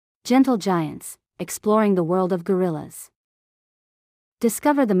Gentle giants, exploring the world of gorillas.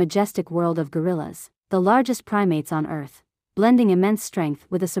 Discover the majestic world of gorillas, the largest primates on Earth, blending immense strength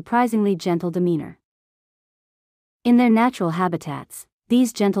with a surprisingly gentle demeanor. In their natural habitats,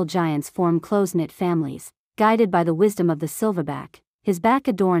 these gentle giants form close-knit families, guided by the wisdom of the silverback, his back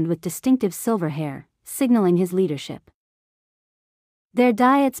adorned with distinctive silver hair, signaling his leadership. Their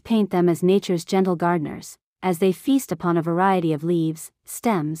diets paint them as nature's gentle gardeners, as they feast upon a variety of leaves,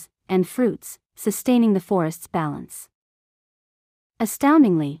 stems, and fruits, sustaining the forest's balance.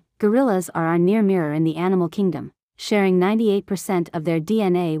 Astoundingly, gorillas are our near mirror in the animal kingdom, sharing 98% of their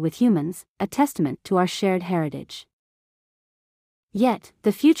DNA with humans, a testament to our shared heritage. Yet,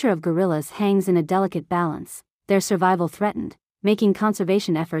 the future of gorillas hangs in a delicate balance, their survival threatened, making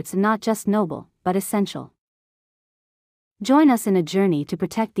conservation efforts not just noble, but essential. Join us in a journey to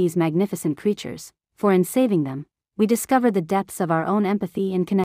protect these magnificent creatures, for in saving them, we discover the depths of our own empathy and connection.